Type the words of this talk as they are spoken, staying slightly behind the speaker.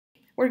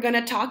we're going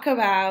to talk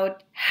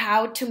about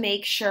how to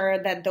make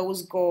sure that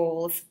those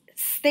goals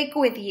stick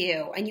with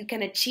you and you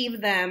can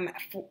achieve them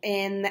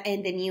in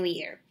the new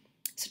year.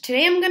 So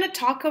today I'm going to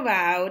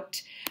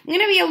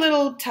be a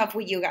little tough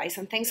with you guys,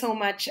 and thanks so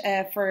much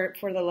for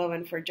the love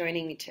and for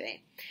joining me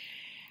today.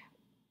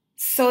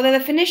 So the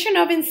definition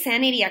of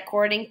insanity,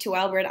 according to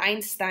Albert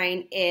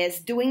Einstein, is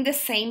doing the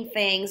same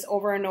things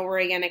over and over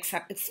again,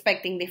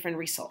 expecting different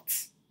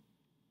results.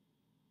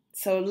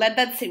 So let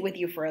that sit with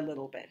you for a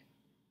little bit.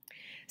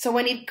 So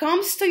when it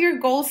comes to your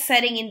goal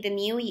setting in the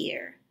new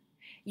year,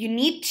 you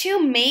need to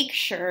make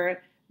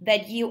sure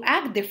that you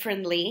act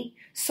differently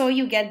so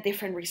you get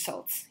different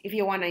results. If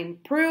you want to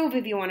improve,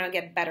 if you want to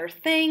get better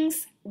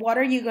things, what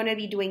are you going to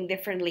be doing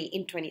differently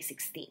in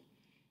 2016?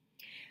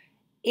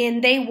 In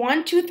day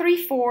 1, 2,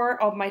 3,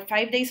 4 of my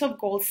 5 days of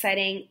goal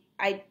setting,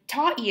 I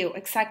taught you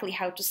exactly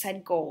how to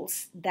set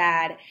goals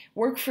that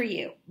work for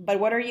you. But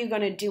what are you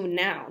going to do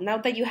now? Now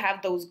that you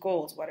have those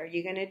goals, what are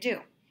you going to do?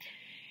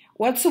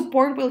 What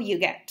support will you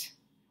get?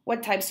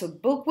 What types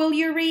of book will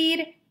you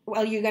read?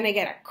 Are you going to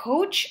get a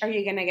coach? Are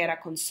you going to get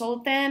a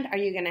consultant? Are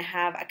you going to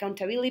have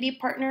accountability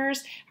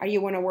partners? Are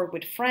you going to work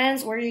with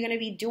friends? What are you going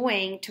to be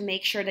doing to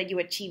make sure that you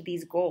achieve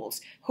these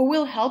goals? Who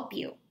will help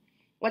you?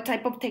 What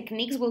type of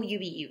techniques will you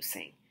be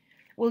using?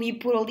 Will you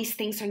put all these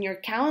things on your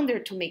calendar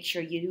to make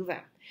sure you do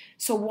them?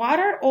 So what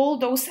are all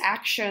those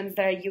actions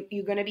that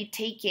you're going to be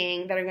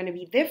taking that are going to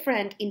be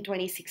different in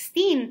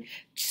 2016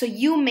 so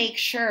you make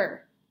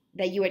sure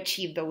that you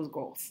achieve those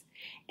goals?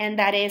 And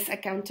that is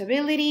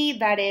accountability,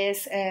 that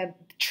is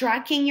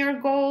tracking your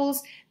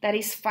goals, that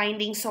is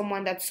finding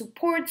someone that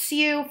supports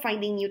you,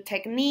 finding new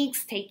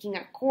techniques, taking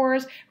a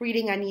course,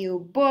 reading a new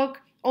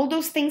book. All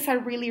those things are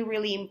really,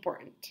 really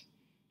important.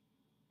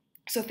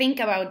 So think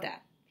about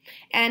that.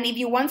 And if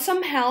you want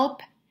some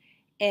help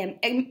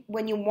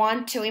when you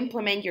want to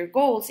implement your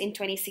goals in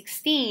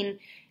 2016,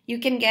 you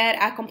can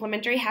get a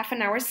complimentary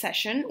half-an-hour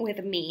session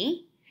with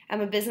me.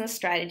 I'm a business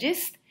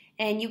strategist,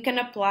 and you can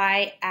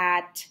apply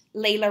at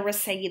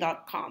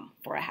leylarazeghi.com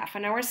for a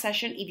half-an-hour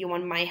session if you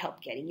want my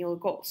help getting your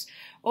goals.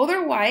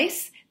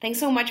 Otherwise, thanks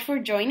so much for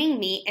joining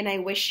me, and I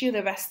wish you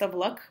the best of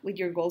luck with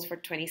your goals for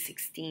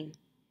 2016.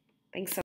 Thanks so much.